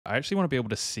I actually want to be able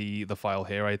to see the file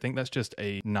here. I think that's just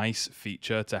a nice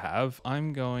feature to have.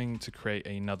 I'm going to create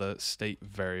another state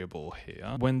variable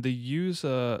here. When the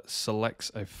user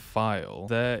selects a file,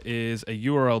 there is a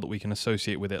URL that we can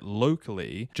associate with it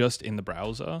locally just in the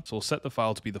browser. So we'll set the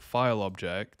file to be the file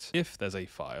object. If there's a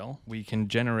file, we can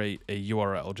generate a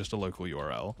URL, just a local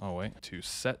URL. Oh wait, to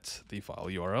set the file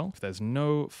URL. If there's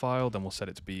no file, then we'll set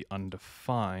it to be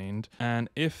undefined. And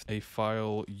if a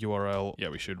file URL, yeah,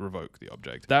 we should revoke the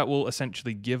object. That will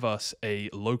essentially give us a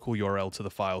local URL to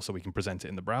the file so we can present it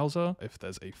in the browser. If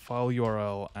there's a file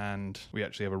URL and we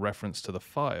actually have a reference to the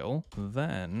file,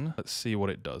 then let's see what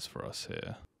it does for us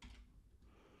here.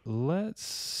 Let's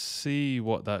see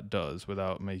what that does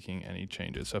without making any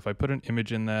changes. So if I put an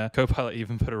image in there, Copilot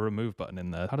even put a remove button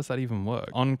in there. How does that even work?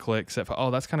 On click, set for,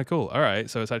 oh, that's kind of cool. All right,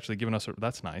 so it's actually giving us,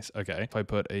 that's nice. Okay, if I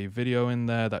put a video in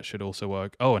there, that should also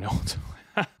work. Oh, and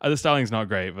the styling's not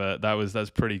great, but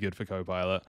that's pretty good for Copilot.